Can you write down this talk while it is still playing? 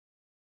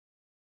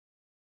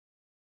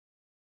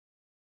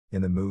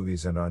In the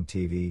movies and on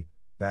TV,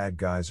 bad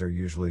guys are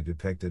usually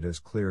depicted as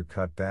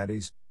clear-cut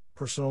baddies,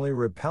 personally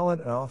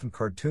repellent and often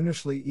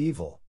cartoonishly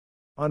evil.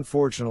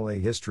 Unfortunately,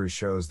 history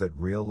shows that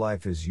real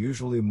life is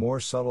usually more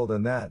subtle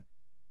than that,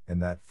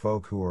 and that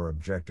folk who are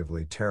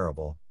objectively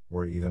terrible,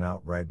 or even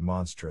outright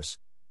monstrous,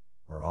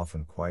 are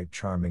often quite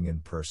charming in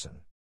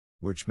person.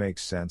 Which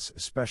makes sense,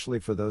 especially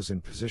for those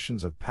in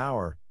positions of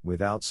power.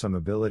 Without some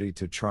ability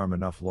to charm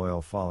enough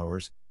loyal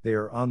followers, they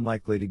are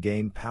unlikely to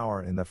gain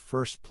power in the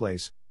first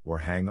place, or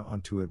hang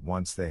on to it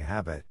once they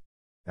have it.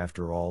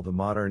 After all, the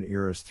modern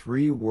era's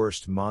three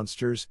worst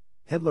monsters,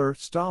 Hitler,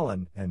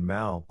 Stalin, and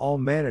Mao, all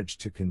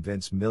managed to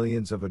convince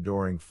millions of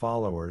adoring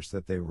followers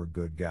that they were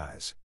good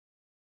guys.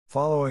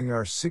 Following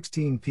are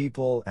 16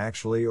 people,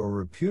 actually or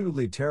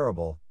reputedly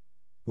terrible,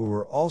 who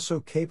were also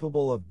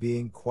capable of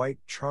being quite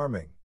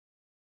charming.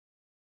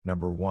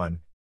 Number 1.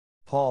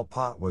 Pol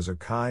Pot was a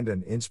kind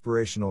and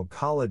inspirational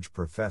college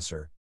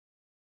professor.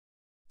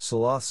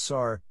 Saloth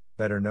Sar,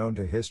 better known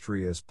to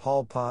history as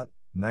Pol Pot,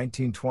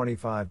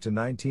 1925 to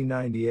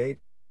 1998,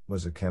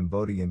 was a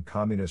Cambodian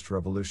communist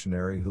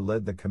revolutionary who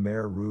led the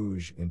Khmer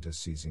Rouge into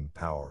seizing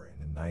power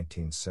in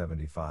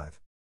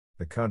 1975.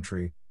 The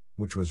country,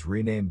 which was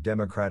renamed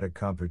Democratic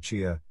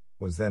Kampuchea,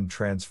 was then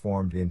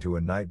transformed into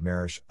a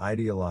nightmarish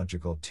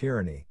ideological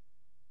tyranny,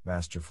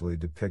 masterfully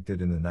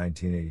depicted in the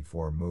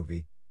 1984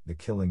 movie, The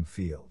Killing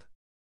Field.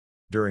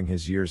 During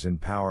his years in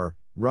power,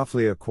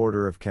 roughly a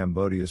quarter of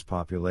Cambodia's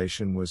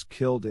population was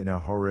killed in a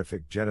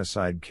horrific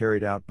genocide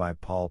carried out by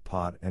Pol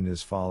Pot and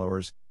his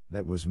followers,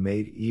 that was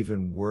made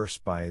even worse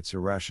by its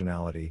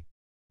irrationality.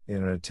 In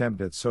an attempt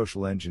at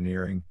social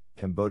engineering,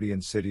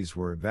 Cambodian cities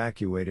were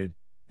evacuated,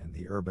 and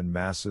the urban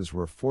masses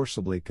were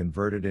forcibly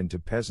converted into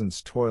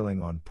peasants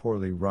toiling on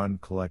poorly run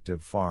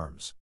collective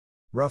farms.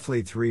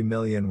 Roughly 3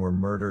 million were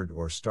murdered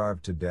or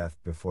starved to death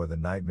before the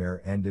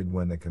nightmare ended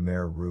when the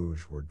Khmer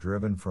Rouge were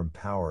driven from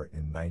power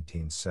in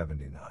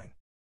 1979.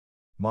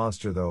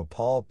 Monster though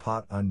Pol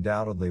Pot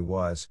undoubtedly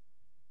was,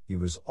 he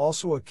was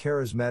also a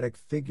charismatic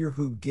figure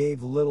who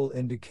gave little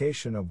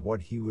indication of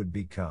what he would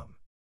become.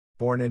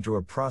 Born into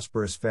a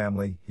prosperous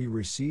family, he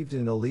received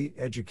an elite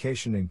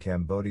education in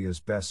Cambodia's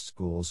best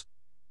schools,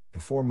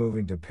 before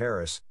moving to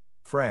Paris,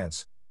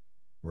 France,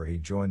 where he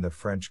joined the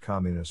French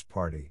Communist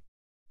Party.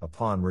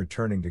 Upon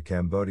returning to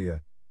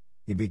Cambodia,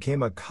 he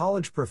became a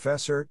college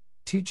professor,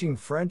 teaching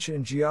French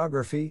and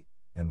geography,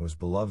 and was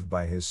beloved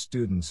by his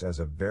students as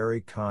a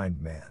very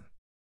kind man.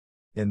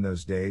 In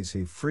those days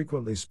he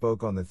frequently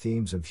spoke on the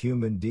themes of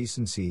human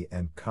decency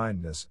and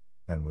kindness,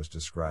 and was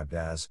described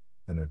as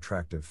an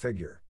attractive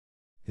figure.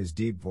 His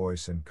deep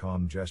voice and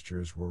calm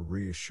gestures were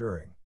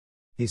reassuring.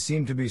 He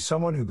seemed to be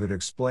someone who could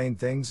explain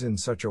things in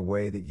such a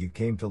way that you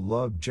came to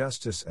love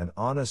justice and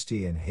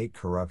honesty and hate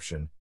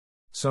corruption.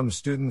 Some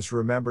students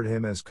remembered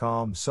him as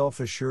calm,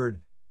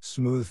 self-assured,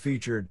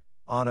 smooth-featured,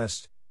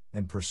 honest,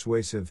 and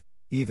persuasive,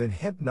 even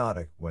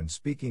hypnotic when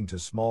speaking to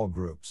small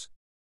groups.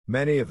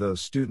 Many of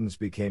those students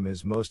became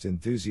his most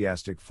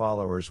enthusiastic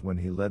followers when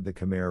he led the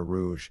Khmer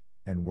Rouge,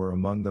 and were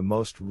among the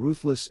most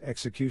ruthless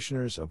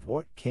executioners of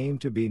what came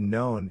to be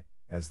known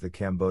as the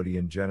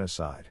Cambodian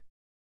Genocide.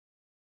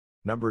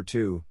 Number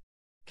 2.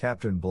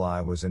 Captain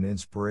Bligh was an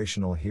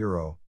inspirational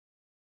hero.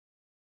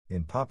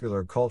 In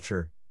popular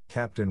culture,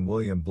 Captain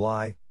William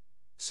Bligh,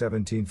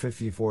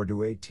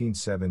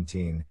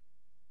 1754–1817,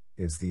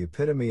 is the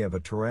epitome of a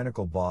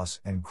tyrannical boss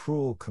and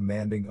cruel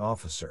commanding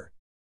officer.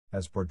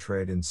 As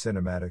portrayed in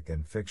cinematic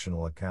and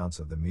fictional accounts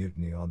of the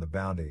mutiny on the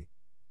Bounty,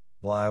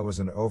 Bligh was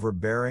an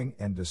overbearing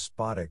and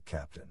despotic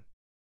captain.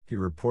 He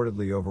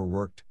reportedly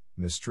overworked,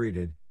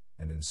 mistreated,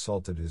 and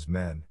insulted his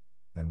men,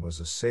 and was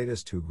a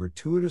sadist who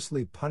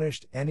gratuitously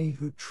punished any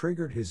who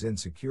triggered his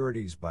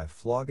insecurities by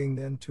flogging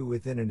them to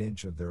within an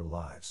inch of their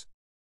lives.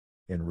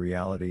 In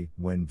reality,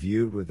 when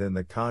viewed within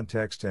the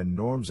context and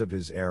norms of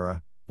his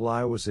era,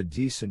 Bligh was a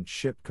decent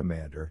ship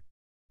commander.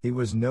 He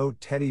was no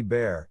teddy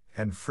bear,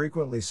 and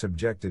frequently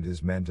subjected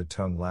his men to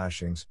tongue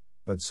lashings,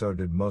 but so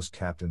did most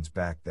captains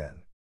back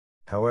then.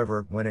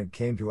 However, when it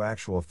came to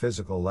actual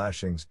physical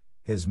lashings,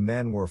 his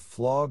men were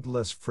flogged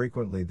less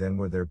frequently than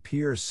were their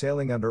peers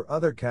sailing under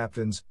other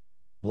captains.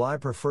 Bligh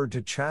preferred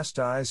to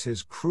chastise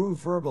his crew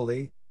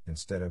verbally,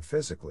 instead of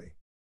physically.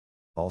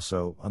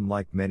 Also,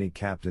 unlike many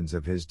captains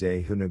of his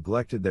day who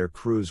neglected their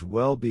crew's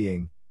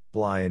well-being,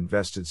 Bligh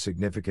invested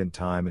significant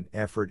time and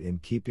effort in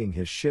keeping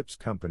his ship's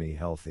company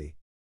healthy.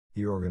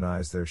 He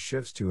organized their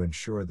shifts to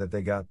ensure that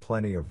they got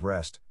plenty of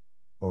rest,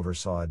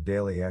 oversaw a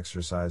daily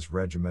exercise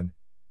regimen,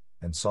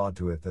 and saw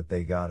to it that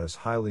they got as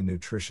highly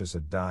nutritious a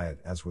diet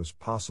as was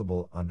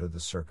possible under the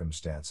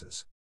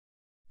circumstances.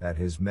 That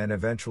his men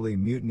eventually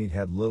mutinied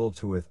had little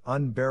to do with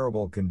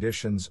unbearable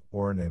conditions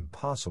or an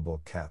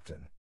impossible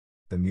captain.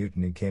 The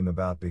mutiny came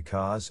about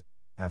because,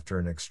 after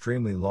an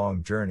extremely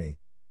long journey,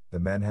 the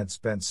men had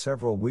spent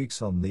several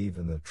weeks on leave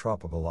in the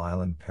tropical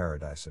island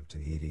paradise of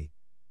Tahiti,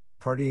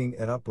 partying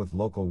it up with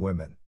local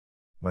women.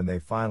 When they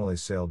finally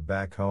sailed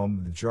back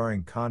home, the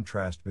jarring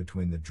contrast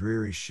between the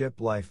dreary ship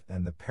life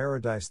and the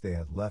paradise they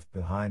had left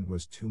behind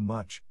was too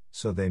much,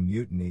 so they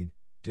mutinied,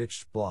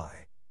 ditched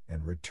Bligh,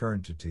 and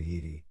returned to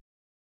Tahiti.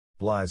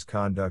 Bligh's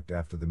conduct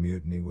after the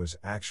mutiny was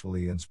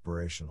actually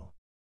inspirational.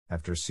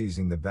 After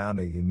seizing the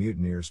bounty, the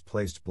mutineers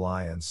placed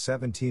Bligh and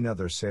 17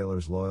 other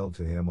sailors loyal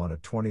to him on a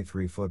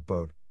 23-foot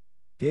boat,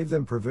 gave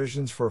them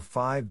provisions for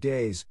 5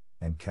 days,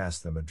 and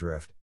cast them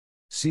adrift.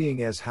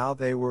 Seeing as how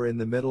they were in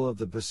the middle of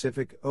the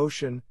Pacific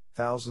Ocean,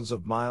 thousands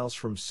of miles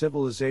from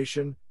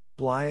civilization,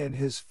 Bligh and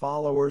his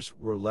followers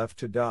were left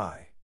to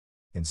die.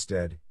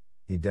 Instead,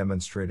 he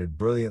demonstrated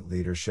brilliant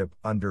leadership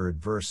under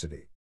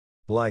adversity.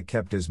 Bligh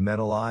kept his men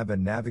alive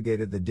and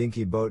navigated the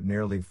dinky boat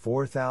nearly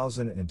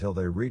 4,000 until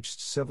they reached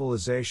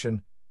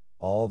civilization,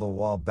 all the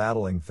while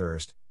battling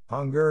thirst,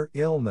 hunger,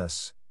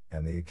 illness,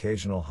 and the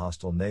occasional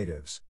hostile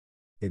natives.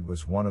 It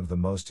was one of the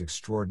most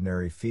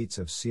extraordinary feats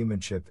of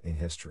seamanship in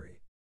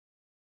history.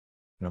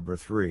 Number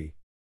 3.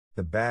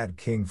 The Bad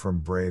King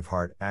from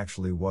Braveheart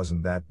actually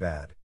wasn't that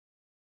bad.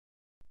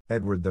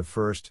 Edward I,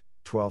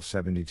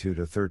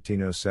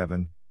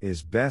 1272–1307,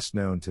 is best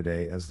known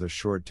today as the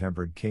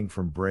short-tempered king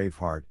from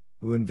Braveheart,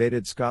 who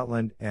invaded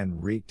Scotland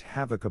and wreaked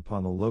havoc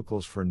upon the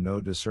locals for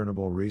no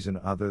discernible reason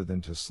other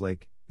than to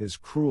slake his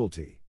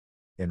cruelty.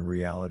 In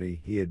reality,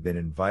 he had been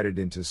invited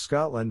into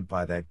Scotland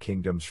by that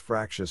kingdom's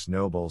fractious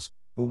nobles,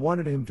 who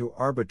wanted him to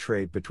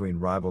arbitrate between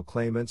rival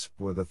claimants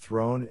for the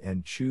throne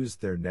and choose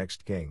their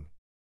next king.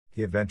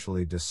 He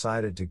eventually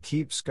decided to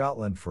keep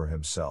Scotland for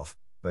himself,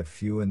 but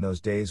few in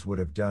those days would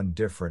have done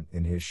different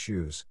in his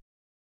shoes.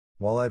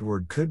 While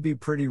Edward could be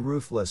pretty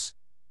ruthless,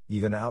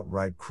 even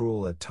outright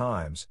cruel at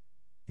times,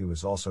 he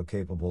was also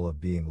capable of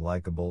being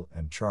likable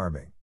and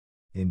charming.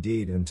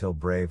 Indeed, until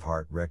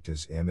Braveheart wrecked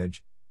his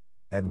image,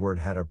 Edward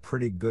had a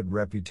pretty good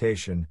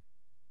reputation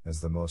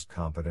as the most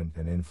competent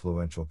and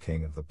influential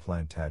king of the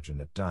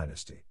Plantagenet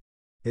dynasty.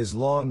 His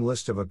long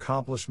list of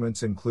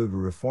accomplishments include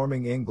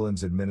reforming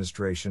England's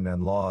administration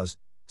and laws,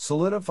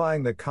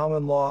 solidifying the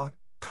common law,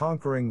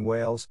 conquering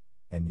Wales,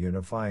 and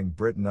unifying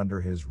Britain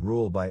under his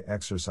rule by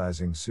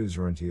exercising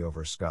suzerainty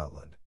over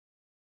Scotland.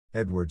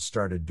 Edward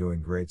started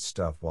doing great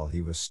stuff while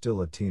he was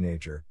still a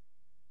teenager,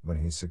 when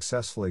he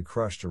successfully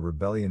crushed a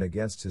rebellion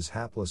against his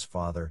hapless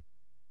father,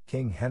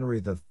 King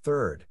Henry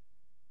III,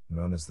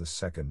 known as the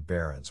Second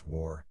Barons'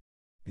 War.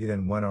 He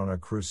then went on a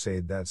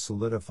crusade that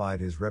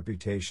solidified his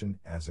reputation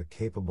as a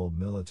capable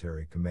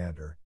military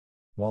commander.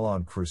 While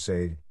on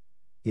crusade,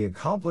 he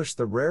accomplished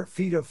the rare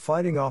feat of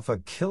fighting off a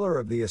killer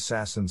of the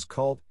Assassins'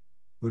 cult,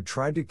 who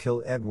tried to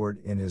kill Edward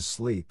in his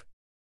sleep.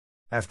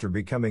 After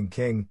becoming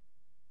king,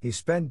 he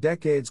spent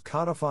decades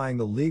codifying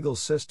the legal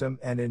system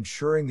and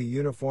ensuring the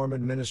uniform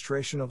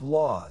administration of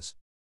laws.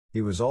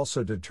 He was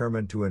also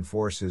determined to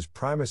enforce his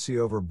primacy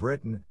over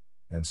Britain,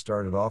 and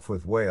started off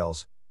with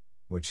Wales,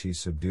 which he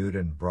subdued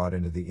and brought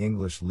into the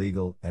English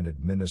legal and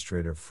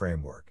administrative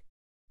framework.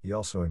 He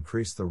also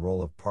increased the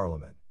role of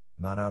Parliament,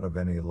 not out of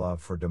any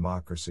love for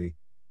democracy,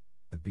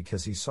 but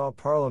because he saw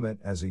Parliament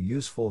as a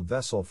useful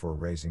vessel for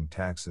raising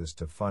taxes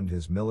to fund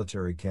his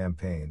military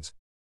campaigns.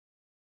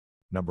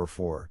 Number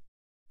 4.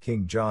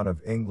 King John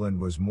of England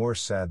was more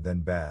sad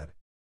than bad.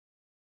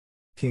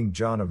 King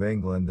John of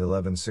England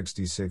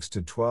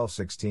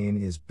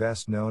 1166–1216 is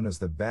best known as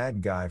the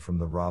bad guy from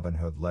the Robin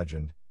Hood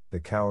legend, the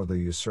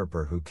cowardly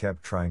usurper who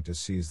kept trying to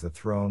seize the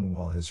throne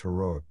while his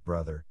heroic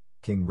brother,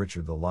 King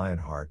Richard the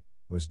Lionheart,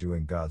 was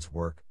doing God's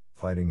work,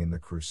 fighting in the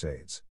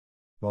Crusades.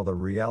 While the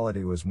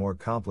reality was more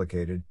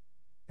complicated,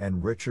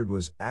 and Richard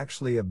was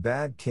actually a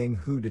bad king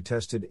who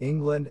detested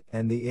England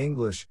and the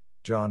English,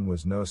 John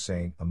was no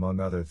saint, among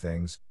other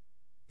things.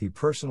 He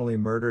personally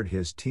murdered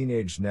his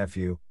teenage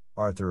nephew,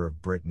 Arthur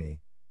of Brittany,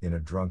 in a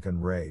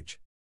drunken rage.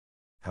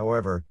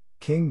 However,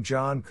 King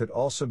John could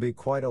also be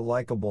quite a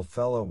likable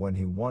fellow when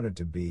he wanted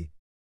to be.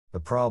 The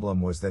problem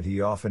was that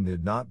he often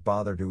did not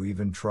bother to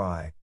even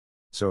try.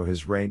 So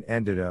his reign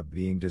ended up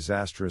being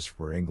disastrous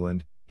for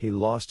England. He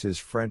lost his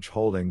French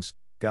holdings,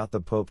 got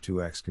the Pope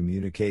to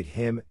excommunicate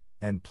him,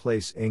 and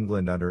place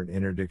England under an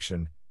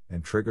interdiction,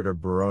 and triggered a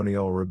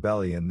baronial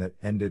rebellion that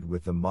ended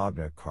with the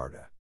Magna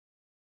Carta.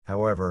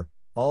 However,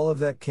 all of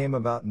that came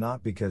about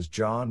not because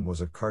John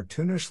was a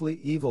cartoonishly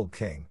evil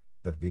king,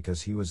 but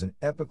because he was an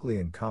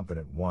epically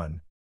incompetent one.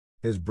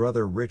 His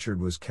brother Richard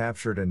was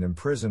captured and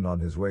imprisoned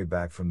on his way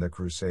back from the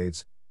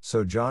Crusades,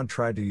 so John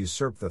tried to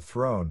usurp the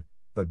throne,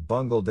 but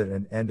bungled it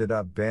and ended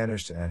up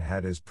banished and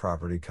had his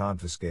property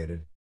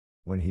confiscated.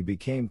 When he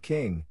became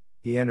king,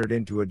 he entered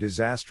into a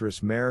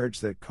disastrous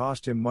marriage that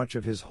cost him much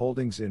of his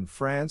holdings in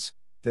France,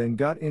 then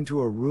got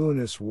into a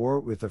ruinous war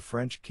with the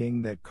French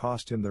king that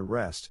cost him the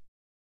rest.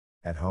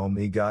 At home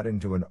he got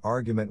into an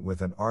argument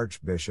with an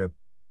archbishop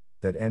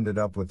that ended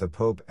up with the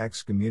Pope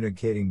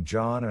excommunicating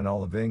John and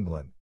all of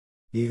England.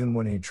 Even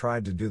when he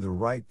tried to do the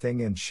right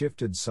thing and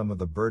shifted some of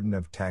the burden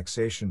of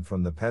taxation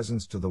from the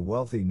peasants to the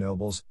wealthy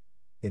nobles,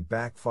 it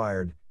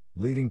backfired,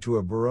 leading to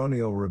a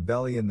baronial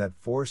rebellion that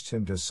forced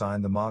him to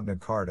sign the Magna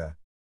Carta.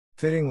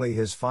 Fittingly,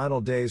 his final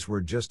days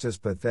were just as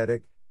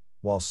pathetic.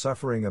 While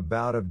suffering a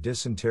bout of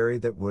dysentery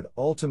that would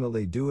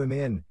ultimately do him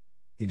in,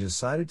 he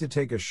decided to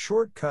take a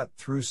shortcut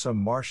through some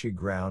marshy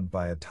ground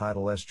by a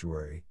tidal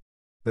estuary.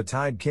 The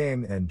tide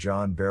came and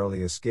John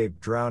barely escaped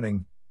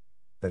drowning,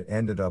 that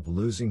ended up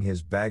losing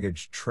his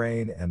baggage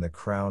train and the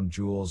crown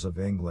jewels of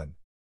England.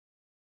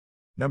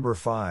 Number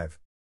 5.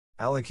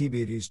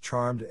 Alcibiades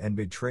charmed and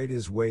betrayed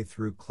his way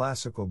through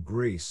classical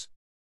Greece.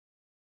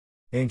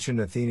 Ancient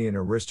Athenian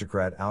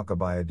aristocrat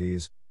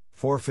Alcibiades,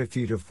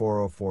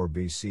 450–404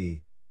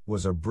 BC,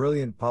 was a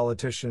brilliant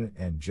politician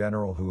and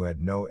general who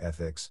had no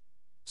ethics,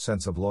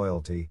 sense of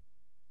loyalty,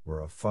 or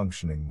a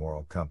functioning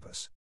moral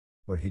compass.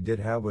 What he did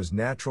have was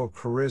natural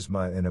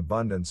charisma in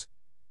abundance,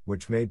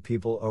 which made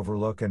people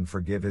overlook and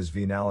forgive his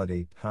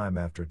venality time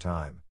after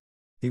time.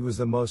 He was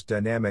the most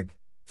dynamic,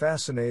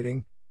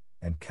 fascinating,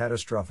 and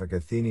catastrophic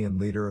Athenian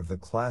leader of the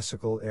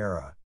classical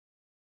era.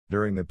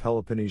 During the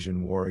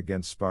Peloponnesian War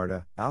against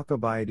Sparta,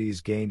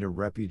 Alcibiades gained a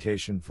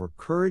reputation for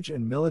courage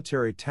and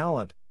military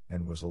talent,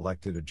 and was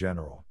elected a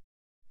general.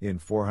 In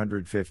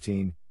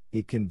 415,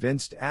 he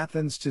convinced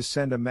Athens to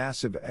send a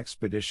massive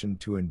expedition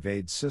to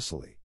invade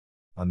Sicily.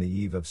 On the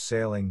eve of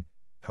sailing,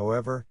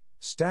 however,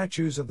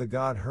 statues of the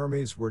god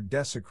Hermes were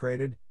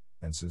desecrated,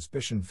 and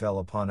suspicion fell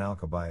upon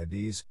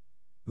Alcibiades,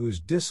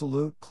 whose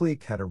dissolute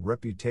clique had a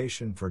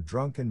reputation for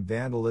drunken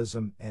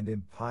vandalism and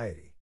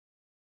impiety.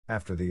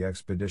 After the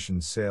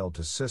expedition sailed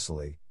to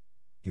Sicily,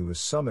 he was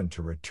summoned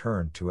to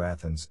return to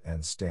Athens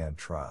and stand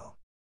trial.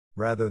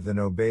 Rather than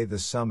obey the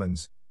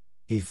summons,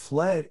 he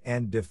fled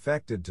and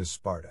defected to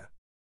Sparta.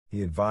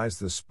 He advised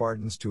the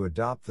Spartans to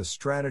adopt the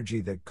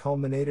strategy that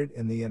culminated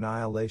in the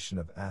annihilation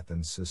of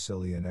Athens'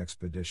 Sicilian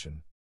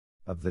expedition.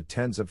 Of the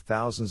tens of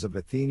thousands of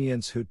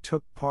Athenians who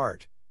took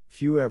part,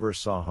 few ever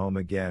saw home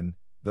again.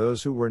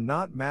 Those who were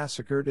not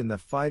massacred in the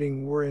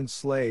fighting were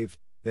enslaved,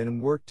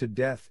 then worked to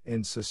death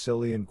in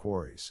Sicilian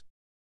quarries.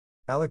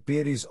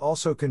 Alcibiades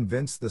also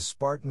convinced the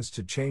Spartans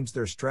to change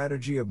their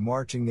strategy of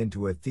marching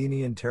into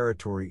Athenian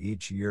territory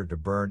each year to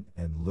burn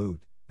and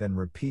loot, then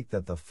repeat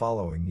that the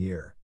following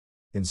year.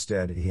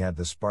 Instead, he had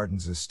the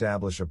Spartans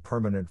establish a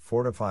permanent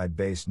fortified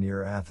base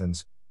near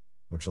Athens,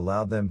 which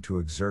allowed them to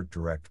exert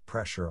direct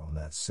pressure on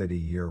that city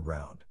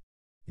year-round.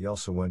 He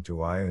also went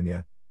to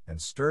Ionia,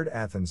 and stirred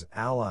Athens'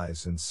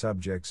 allies and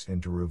subjects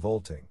into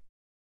revolting.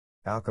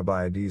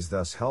 Alcibiades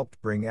thus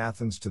helped bring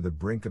Athens to the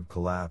brink of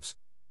collapse,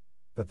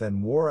 but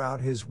then wore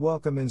out his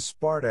welcome in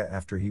Sparta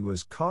after he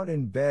was caught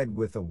in bed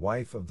with the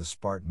wife of the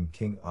Spartan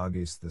king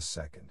Augeas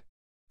II.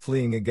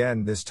 Fleeing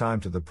again, this time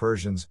to the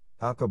Persians,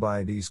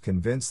 Alcibiades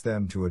convinced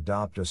them to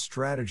adopt a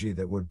strategy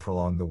that would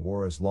prolong the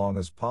war as long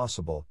as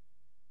possible,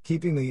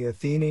 keeping the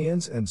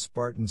Athenians and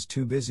Spartans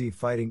too busy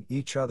fighting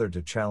each other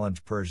to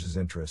challenge Persia's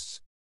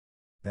interests.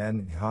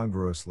 Then,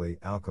 incongruously,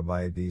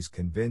 Alcibiades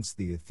convinced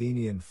the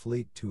Athenian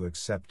fleet to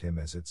accept him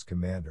as its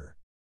commander.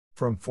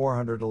 From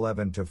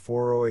 411 to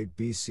 408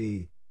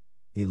 BC,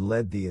 he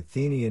led the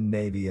Athenian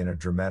navy in a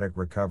dramatic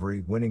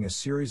recovery, winning a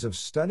series of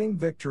stunning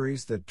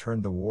victories that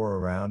turned the war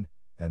around,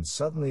 and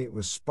suddenly it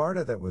was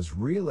Sparta that was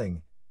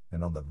reeling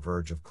and on the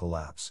verge of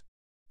collapse.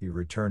 He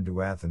returned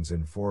to Athens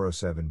in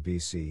 407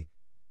 BC,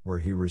 where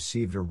he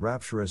received a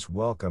rapturous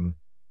welcome,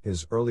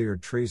 his earlier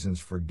treasons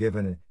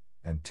forgiven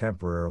and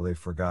temporarily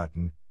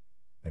forgotten,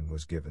 and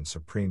was given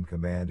supreme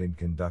command in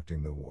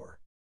conducting the war.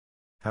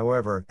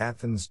 However,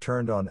 Athens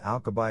turned on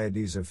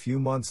Alcibiades a few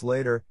months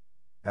later,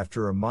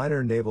 after a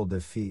minor naval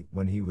defeat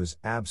when he was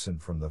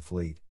absent from the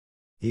fleet.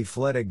 He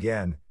fled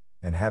again,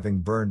 and having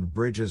burned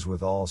bridges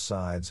with all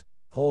sides,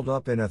 holed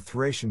up in a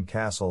Thracian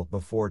castle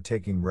before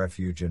taking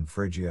refuge in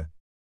Phrygia.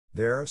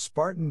 There, a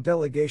Spartan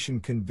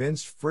delegation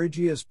convinced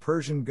Phrygia's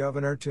Persian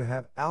governor to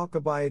have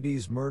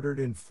Alcibiades murdered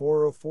in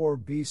 404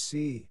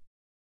 BC.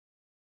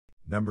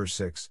 Number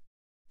 6.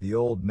 The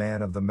Old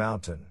Man of the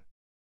Mountain.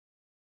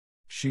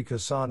 Sheikh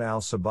Hassan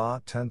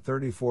al-Sabah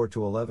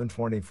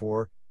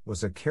 (1034–1124)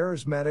 was a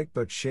charismatic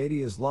but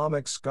shady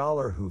Islamic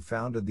scholar who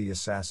founded the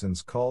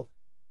Assassins' cult,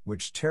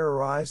 which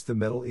terrorized the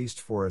Middle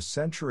East for a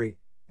century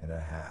and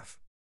a half.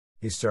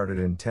 He started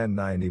in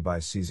 1090 by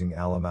seizing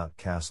Alamut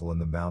Castle in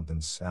the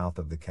mountains south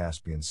of the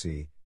Caspian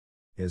Sea.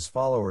 His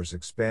followers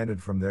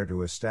expanded from there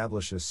to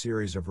establish a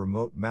series of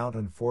remote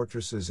mountain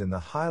fortresses in the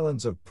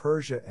highlands of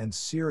Persia and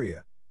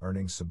Syria,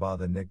 earning Sabah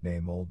the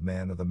nickname Old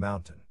Man of the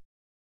Mountain.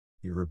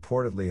 He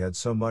reportedly had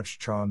so much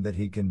charm that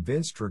he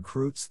convinced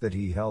recruits that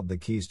he held the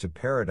keys to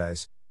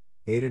paradise,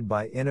 aided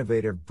by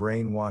innovative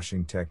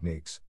brainwashing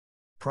techniques.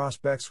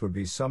 Prospects would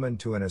be summoned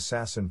to an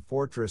assassin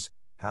fortress,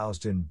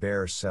 housed in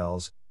bare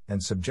cells,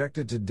 and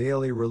subjected to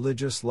daily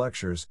religious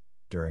lectures,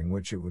 during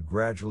which it would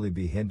gradually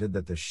be hinted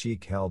that the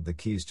sheikh held the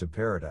keys to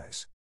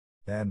paradise.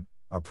 Then,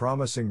 a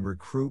promising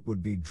recruit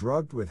would be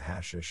drugged with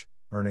hashish,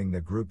 earning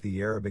the group the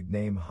Arabic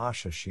name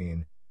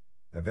Hashashin,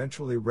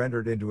 eventually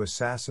rendered into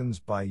assassins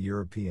by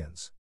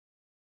Europeans.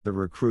 The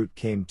recruit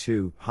came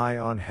to high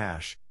on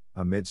hash,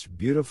 amidst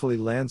beautifully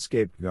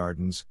landscaped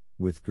gardens,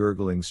 with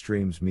gurgling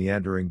streams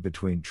meandering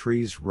between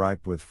trees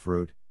ripe with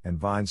fruit, and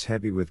vines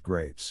heavy with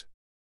grapes.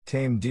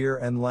 Tame deer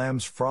and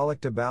lambs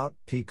frolicked about,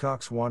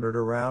 peacocks wandered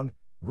around,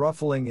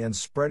 ruffling and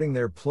spreading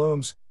their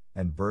plumes,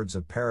 and birds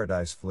of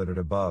paradise flitted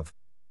above,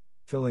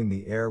 filling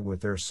the air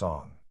with their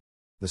song.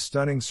 The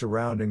stunning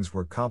surroundings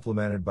were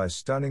complemented by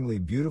stunningly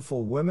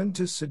beautiful women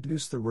to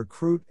seduce the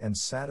recruit and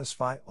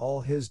satisfy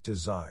all his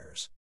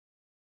desires.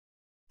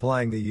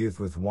 Plying the youth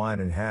with wine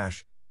and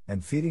hash,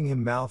 and feeding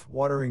him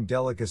mouth-watering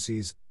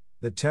delicacies,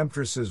 the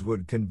temptresses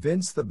would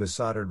convince the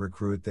besotted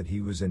recruit that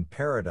he was in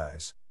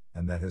paradise,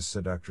 and that his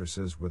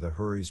seductresses were the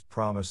houris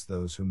promised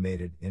those who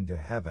made it into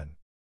heaven.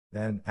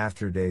 Then,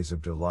 after days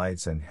of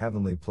delights and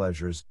heavenly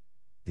pleasures,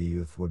 the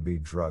youth would be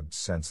drugged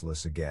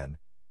senseless again,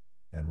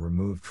 and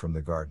removed from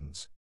the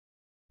gardens.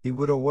 He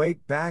would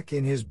awake back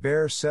in his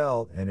bare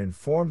cell and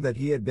informed that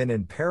he had been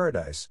in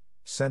paradise,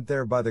 sent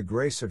there by the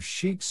grace of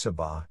Sheikh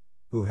Sabah,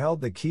 who held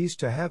the keys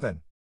to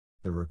heaven.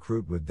 The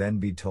recruit would then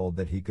be told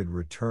that he could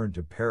return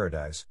to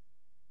paradise,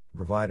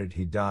 provided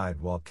he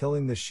died while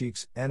killing the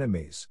Sheikh's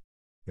enemies.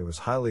 It was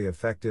highly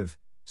effective.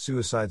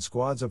 Suicide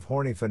squads of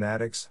horny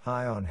fanatics,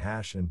 high on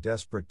hash and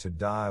desperate to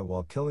die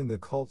while killing the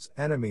cult's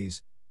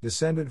enemies,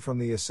 descended from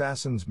the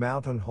Assassin's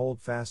Mountain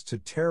Holdfast to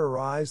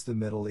terrorize the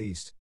Middle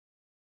East.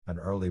 An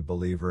early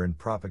believer in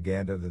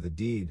propaganda of the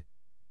deed,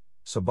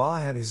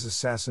 Sabah had his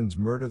assassins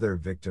murder their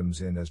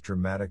victims in as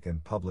dramatic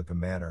and public a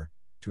manner,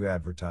 to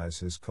advertise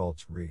his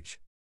cult's reach.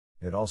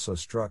 It also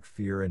struck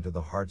fear into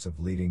the hearts of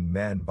leading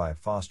men by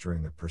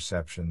fostering the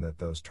perception that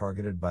those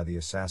targeted by the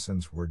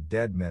assassins were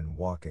dead men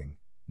walking,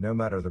 no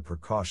matter the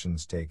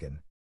precautions taken.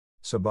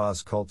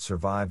 Sabah's cult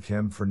survived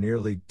him for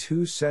nearly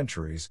 2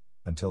 centuries,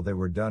 until they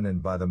were done in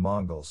by the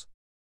Mongols.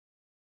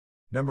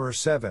 Number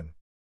 7.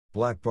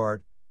 Black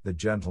Bart, the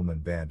Gentleman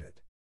Bandit.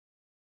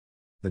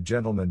 The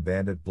Gentleman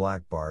Bandit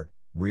Black Bart,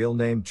 real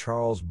name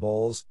Charles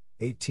Bowles,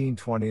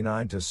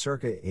 1829 to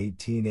circa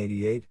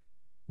 1888,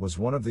 was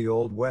one of the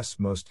Old West's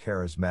most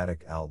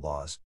charismatic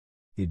outlaws.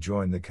 He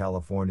joined the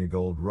California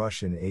Gold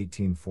Rush in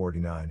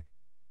 1849,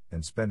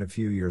 and spent a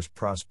few years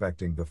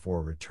prospecting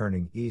before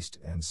returning east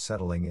and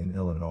settling in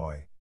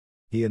Illinois.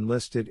 He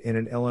enlisted in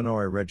an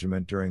Illinois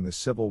regiment during the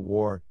Civil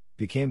War,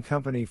 became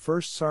company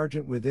first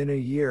sergeant within a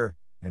year,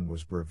 and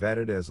was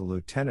brevetted as a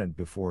lieutenant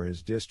before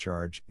his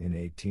discharge in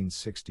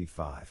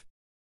 1865.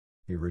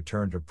 He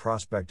returned to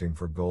prospecting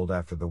for gold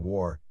after the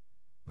war,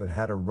 but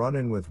had a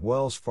run-in with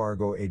Wells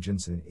Fargo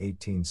agents in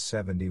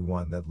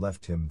 1871 that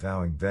left him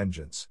vowing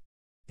vengeance.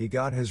 He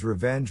got his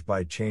revenge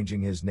by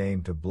changing his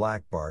name to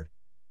Black Bart,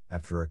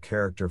 after a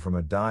character from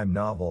a dime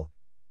novel,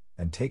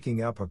 and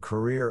taking up a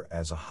career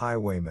as a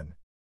highwayman.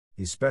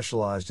 He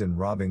specialized in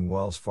robbing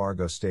Wells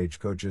Fargo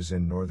stagecoaches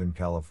in Northern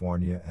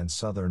California and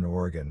Southern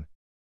Oregon.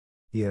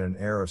 He had an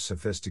air of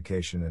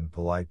sophistication and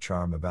polite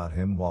charm about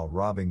him while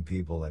robbing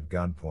people at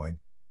gunpoint,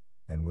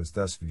 and was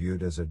thus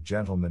viewed as a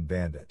gentleman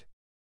bandit.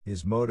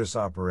 His modus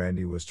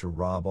operandi was to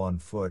rob on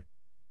foot,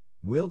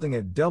 wielding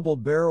a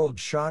double-barreled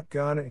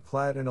shotgun and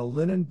clad in a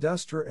linen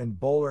duster and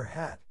bowler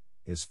hat,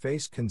 his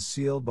face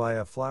concealed by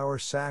a flour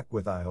sack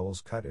with eye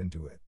holes cut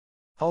into it.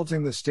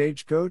 Halting the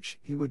stagecoach,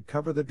 he would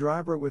cover the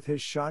driver with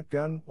his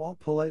shotgun while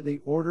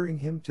politely ordering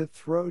him to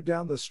throw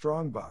down the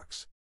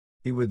strongbox.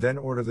 He would then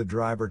order the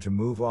driver to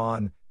move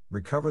on,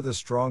 recover the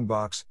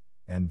strongbox,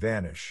 and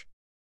vanish.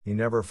 He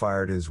never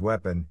fired his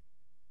weapon,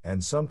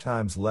 and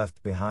sometimes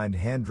left behind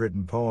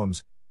handwritten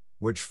poems,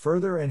 which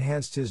further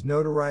enhanced his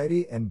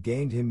notoriety and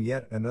gained him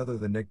yet another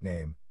the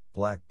nickname,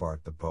 Black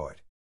Bart the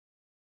Poet.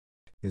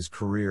 His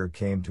career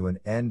came to an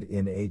end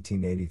in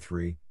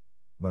 1883,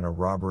 when a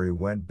robbery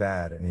went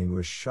bad and he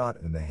was shot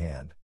in the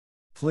hand.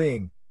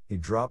 Fleeing, he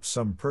dropped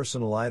some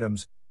personal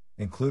items,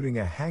 including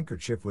a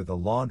handkerchief with a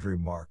laundry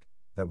mark,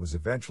 that was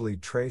eventually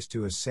traced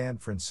to a San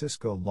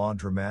Francisco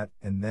laundromat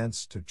and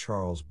thence to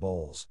Charles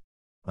Bowles.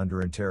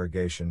 Under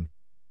interrogation,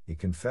 he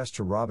confessed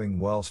to robbing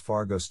Wells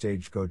Fargo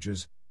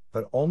stagecoaches,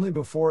 but only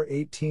before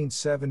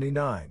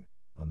 1879,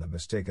 on the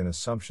mistaken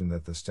assumption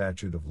that the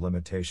statute of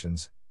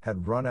limitations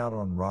had run out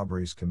on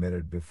robberies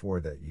committed before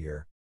that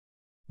year.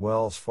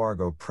 Wells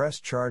Fargo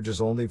pressed charges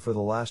only for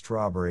the last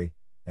robbery,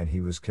 and he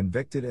was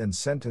convicted and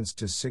sentenced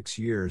to 6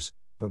 years,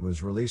 but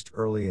was released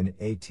early in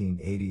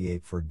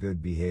 1888 for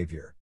good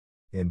behavior.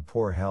 In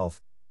poor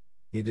health,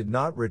 he did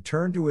not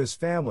return to his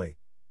family,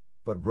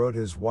 but wrote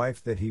his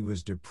wife that he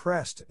was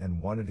depressed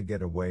and wanted to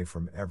get away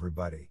from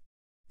everybody.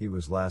 He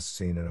was last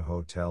seen in a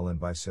hotel in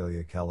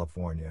Visalia,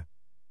 California,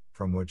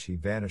 from which he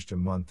vanished a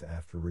month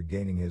after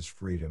regaining his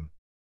freedom.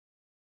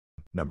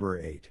 Number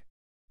 8.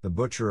 The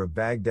Butcher of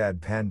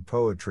Baghdad penned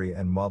poetry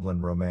and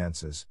maudlin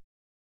romances.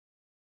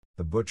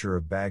 The Butcher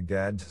of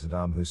Baghdad,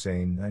 Saddam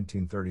Hussein,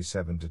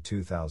 1937 to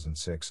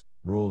 2006,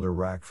 ruled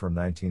Iraq from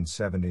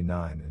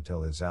 1979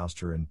 until his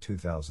ouster in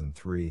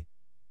 2003,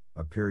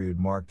 a period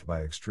marked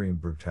by extreme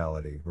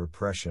brutality,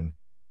 repression,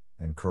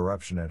 and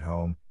corruption at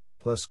home,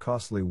 plus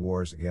costly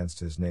wars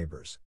against his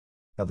neighbors.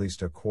 At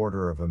least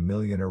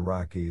 250,000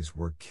 Iraqis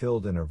were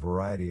killed in a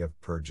variety of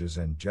purges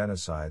and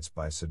genocides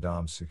by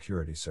Saddam's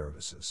security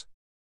services.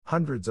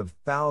 Hundreds of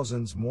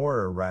thousands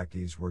more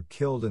Iraqis were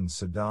killed in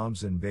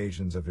Saddam's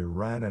invasions of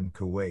Iran and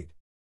Kuwait.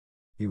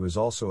 He was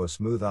also a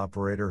smooth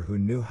operator who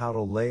knew how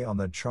to lay on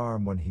the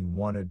charm when he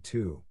wanted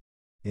to.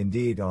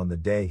 Indeed, on the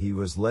day he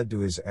was led to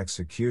his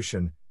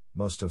execution,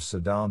 most of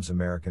Saddam's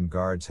American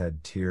guards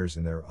had tears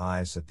in their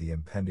eyes at the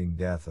impending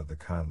death of the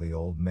kindly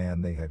old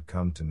man they had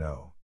come to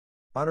know.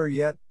 Odder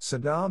yet,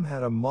 Saddam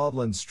had a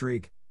maudlin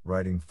streak,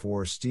 writing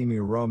 4 steamy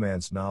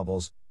romance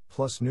novels,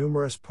 plus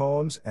numerous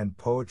poems and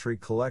poetry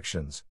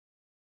collections.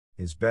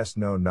 His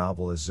best-known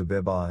novel is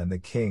Zabibah and the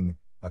King,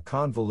 a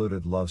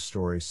convoluted love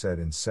story set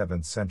in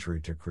 7th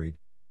century Tikrit,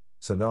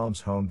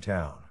 Saddam's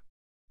hometown.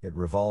 It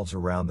revolves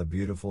around the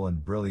beautiful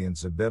and brilliant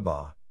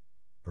Zabibah,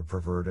 her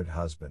perverted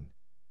husband,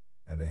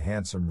 and a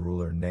handsome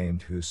ruler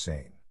named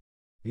Hussein.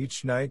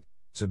 Each night,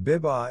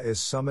 Zabibah is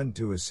summoned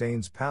to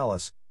Hussein's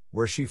palace,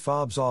 where she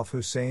fobs off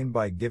Hussein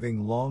by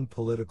giving long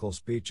political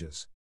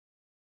speeches.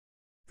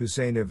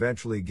 Hussein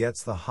eventually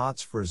gets the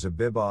hots for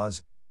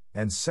Zabibah's,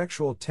 and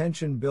sexual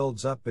tension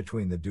builds up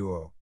between the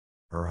duo.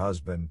 Her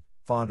husband,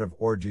 fond of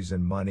orgies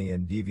and money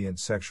and deviant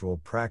sexual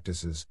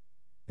practices,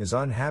 is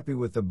unhappy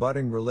with the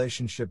budding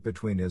relationship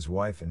between his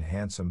wife and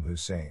handsome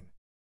Hussein.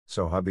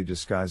 So hubby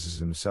disguises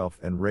himself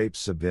and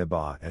rapes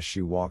Zabibah as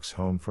she walks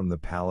home from the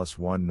palace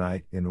one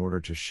night in order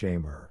to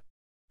shame her.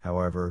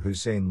 However,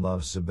 Hussein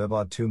loves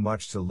Zabibah too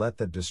much to let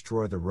that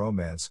destroy the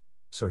romance,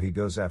 so he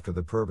goes after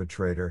the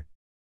perpetrator.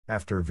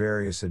 After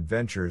various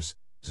adventures,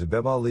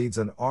 Zabibah leads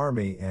an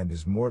army and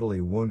is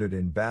mortally wounded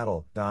in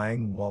battle,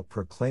 dying while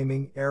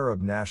proclaiming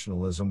Arab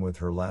nationalism with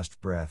her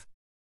last breath.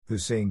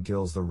 Hussein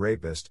kills the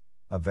rapist,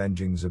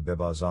 avenging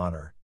Zabibah's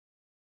honor.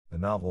 The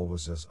novel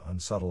was as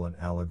unsubtle an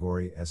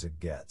allegory as it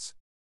gets.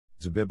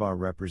 Zabibah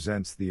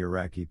represents the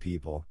Iraqi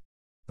people.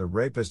 The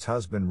rapist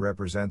husband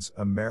represents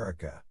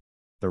America.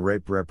 The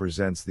rape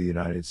represents the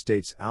United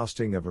States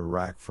ousting of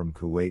Iraq from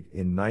Kuwait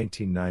in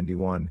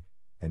 1991,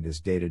 and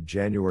is dated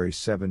January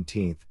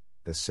 17,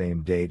 the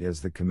same date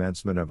as the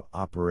commencement of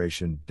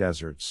Operation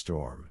Desert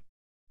Storm.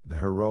 The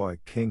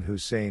heroic King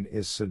Hussein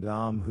is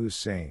Saddam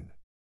Hussein.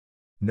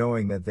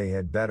 Knowing that they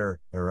had better,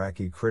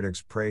 Iraqi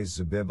critics praised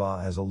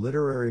Zabibah as a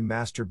literary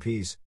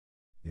masterpiece.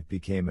 It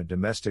became a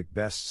domestic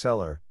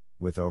bestseller,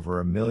 with over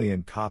 1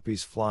 million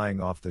copies flying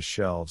off the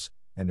shelves,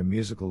 and a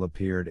musical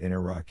appeared in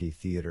Iraqi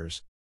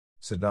theaters.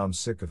 Saddam's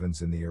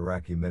sycophants in the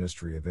Iraqi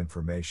Ministry of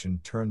Information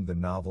turned the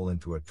novel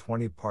into a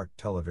 20-part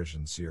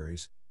television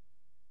series,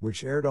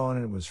 which aired on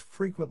and was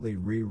frequently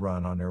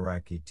rerun on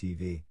Iraqi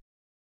TV.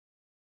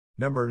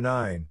 Number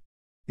 9.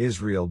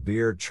 Israel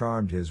Beer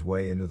charmed his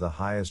way into the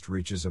highest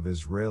reaches of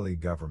Israeli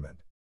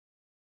government.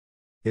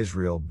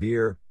 Israel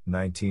Beer,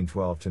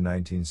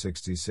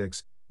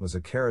 1912-1966, was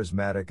a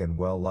charismatic and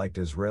well-liked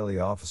Israeli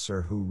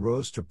officer who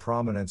rose to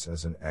prominence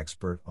as an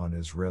expert on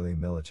Israeli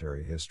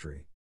military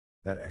history.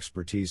 That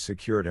expertise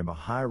secured him a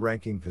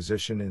high-ranking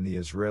position in the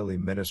Israeli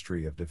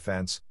Ministry of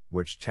Defense,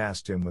 which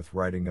tasked him with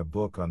writing a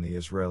book on the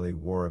Israeli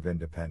War of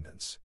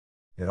Independence.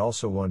 It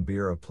also won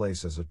Beer a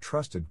place as a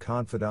trusted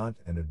confidant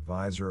and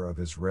advisor of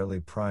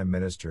Israeli Prime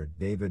Minister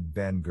David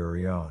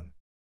Ben-Gurion.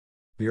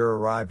 Beer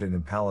arrived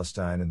in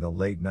Palestine in the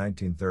late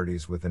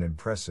 1930s with an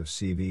impressive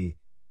CV,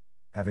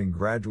 having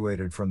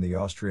graduated from the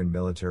Austrian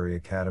Military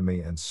Academy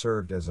and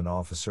served as an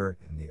officer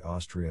in the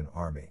Austrian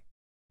Army.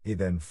 He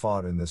then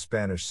fought in the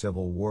Spanish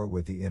Civil War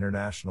with the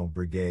International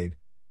Brigade,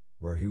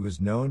 where he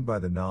was known by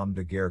the nom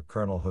de guerre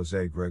Colonel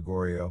José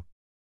Gregorio.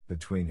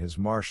 Between his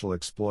martial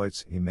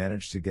exploits, he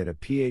managed to get a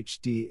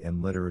PhD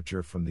in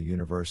literature from the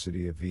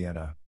University of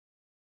Vienna.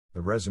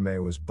 The resume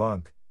was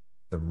bunk.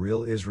 The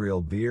real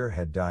Israel Beer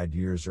had died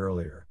years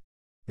earlier.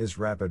 His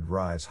rapid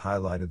rise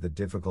highlighted the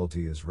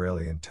difficulty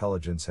Israeli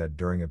intelligence had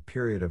during a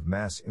period of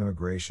mass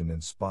immigration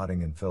and spotting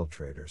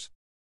infiltrators.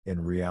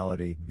 In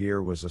reality,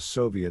 Beer was a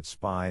Soviet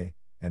spy,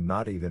 and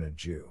not even a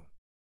Jew.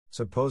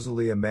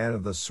 Supposedly a man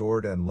of the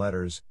sword and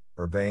letters,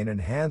 urbane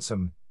and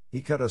handsome, he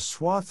cut a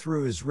swath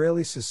through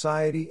Israeli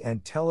society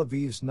and Tel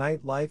Aviv's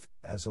nightlife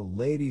as a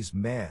ladies'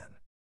 man.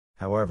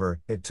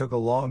 However, it took a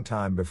long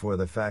time before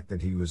the fact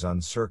that he was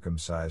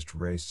uncircumcised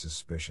raised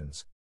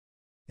suspicions.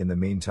 In the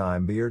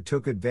meantime, Beer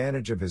took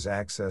advantage of his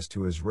access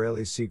to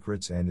Israeli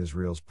secrets and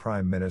Israel's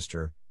prime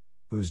minister,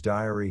 whose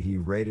diary he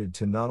raided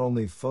to not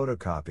only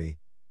photocopy,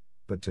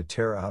 but to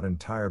tear out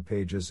entire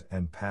pages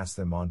and pass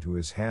them on to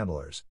his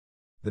handlers.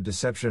 The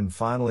deception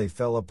finally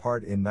fell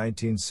apart in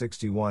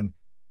 1961,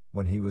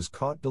 when he was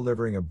caught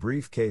delivering a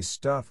briefcase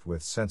stuffed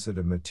with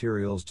sensitive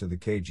materials to the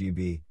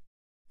KGB.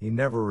 He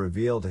never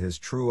revealed his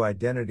true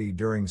identity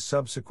during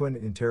subsequent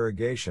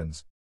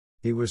interrogations.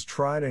 He was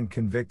tried and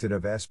convicted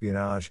of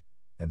espionage,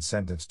 and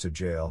sentenced to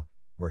jail,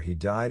 where he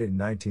died in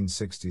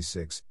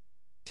 1966,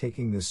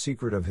 taking the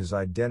secret of his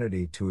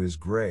identity to his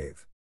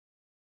grave.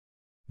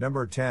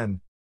 Number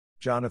 10.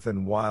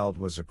 Jonathan Wild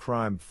was a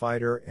crime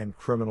fighter and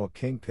criminal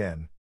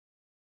kingpin.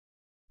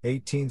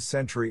 18th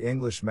century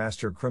English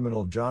master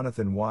criminal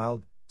Jonathan Wild,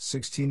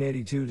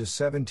 1682 to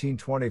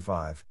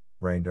 1725,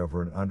 reigned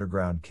over an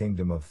underground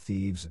kingdom of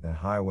thieves and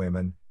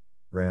highwaymen,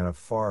 ran a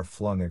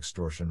far-flung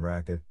extortion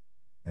racket,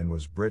 and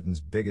was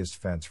Britain's biggest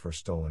fence for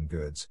stolen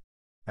goods.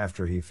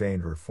 After he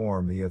feigned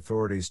reform, the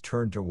authorities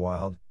turned to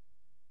Wild,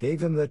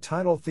 gave him the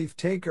title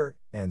thief-taker,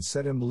 and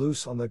set him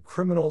loose on the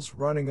criminals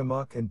running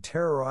amok and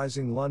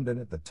terrorizing London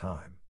at the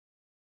time.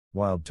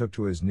 Wild took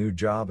to his new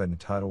job and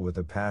title with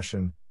a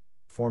passion,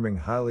 forming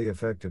highly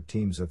effective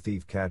teams of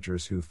thief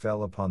catchers who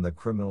fell upon the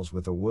criminals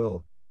with a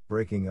will,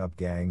 breaking up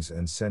gangs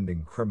and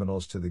sending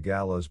criminals to the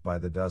gallows by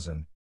the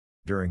dozen.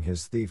 During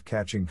his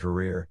thief-catching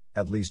career,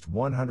 at least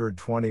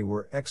 120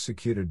 were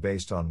executed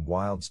based on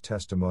Wild's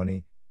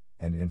testimony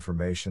and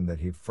information that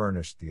he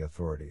furnished the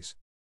authorities.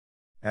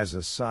 As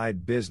a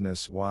side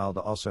business, Wild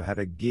also had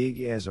a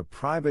gig as a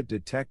private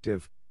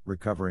detective,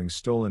 recovering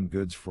stolen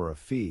goods for a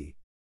fee.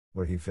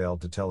 What he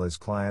failed to tell his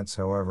clients,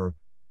 however,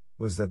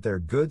 was that their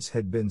goods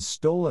had been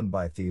stolen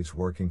by thieves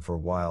working for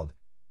Wild,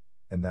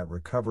 and that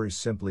recovery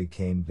simply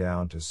came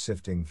down to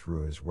sifting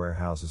through his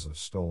warehouses of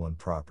stolen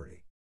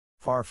property.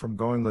 Far from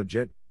going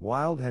legit,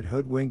 Wild had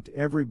hoodwinked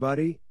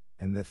everybody,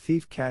 and the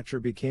thief catcher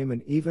became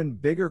an even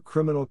bigger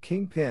criminal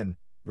kingpin,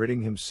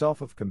 ridding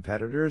himself of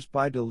competitors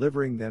by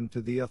delivering them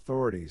to the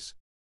authorities.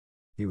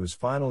 He was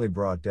finally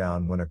brought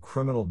down when a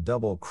criminal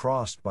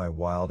double-crossed by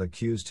Wild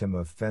accused him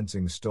of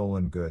fencing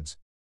stolen goods.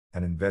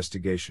 An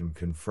investigation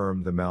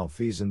confirmed the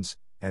malfeasance,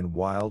 and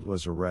Wild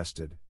was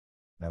arrested.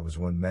 That was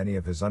when many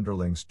of his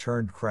underlings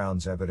turned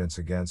Crown's evidence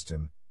against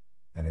him,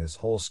 and his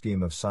whole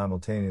scheme of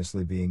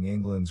simultaneously being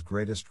England's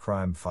greatest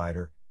crime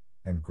fighter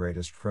and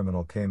greatest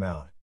criminal came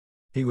out.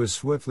 He was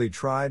swiftly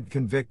tried,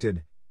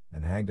 convicted,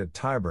 and hanged at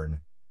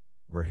Tyburn,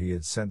 where he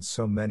had sent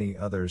so many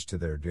others to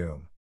their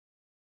doom.